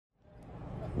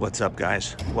What's up,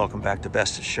 guys? Welcome back to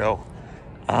Best of Show.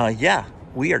 Yeah,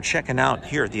 we are checking out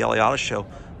here at the LA Auto Show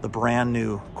the brand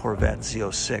new Corvette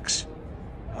Zo6.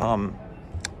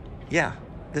 Yeah,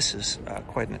 this is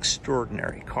quite an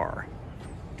extraordinary car.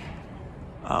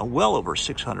 Well over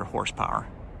 600 horsepower.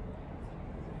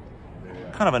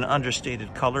 Kind of an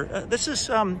understated color. This is,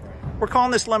 we're calling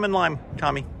this lemon lime,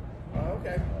 Tommy. Oh,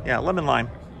 okay. Yeah, lemon lime.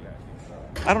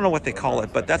 I don't know what they call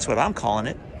it, but that's what I'm calling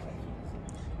it.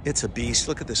 It's a beast.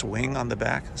 Look at this wing on the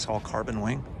back. It's all carbon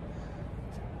wing.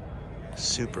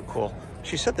 Super cool.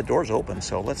 She said the door's open,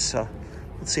 so let's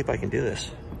see if I can do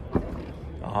this.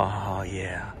 Oh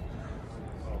yeah,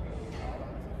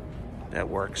 that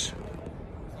works.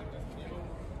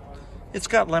 It's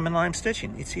got lemon lime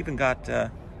stitching. It's even got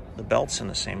the belts in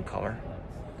the same color.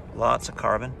 Lots of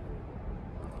carbon.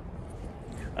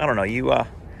 I don't know.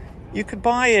 You could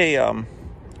buy a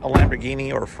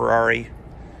Lamborghini or a Ferrari,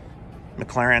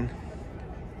 McLaren,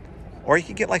 or you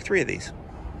could get like 3 of these.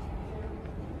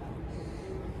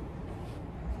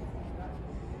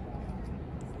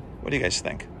 What do you guys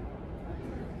think?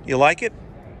 You like it?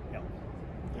 Yeah,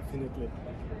 definitely.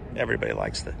 Everybody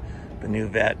likes the new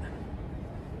Vet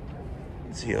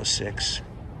Zo6.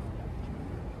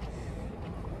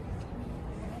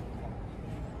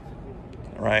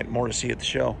 All right, more to see at the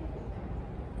show.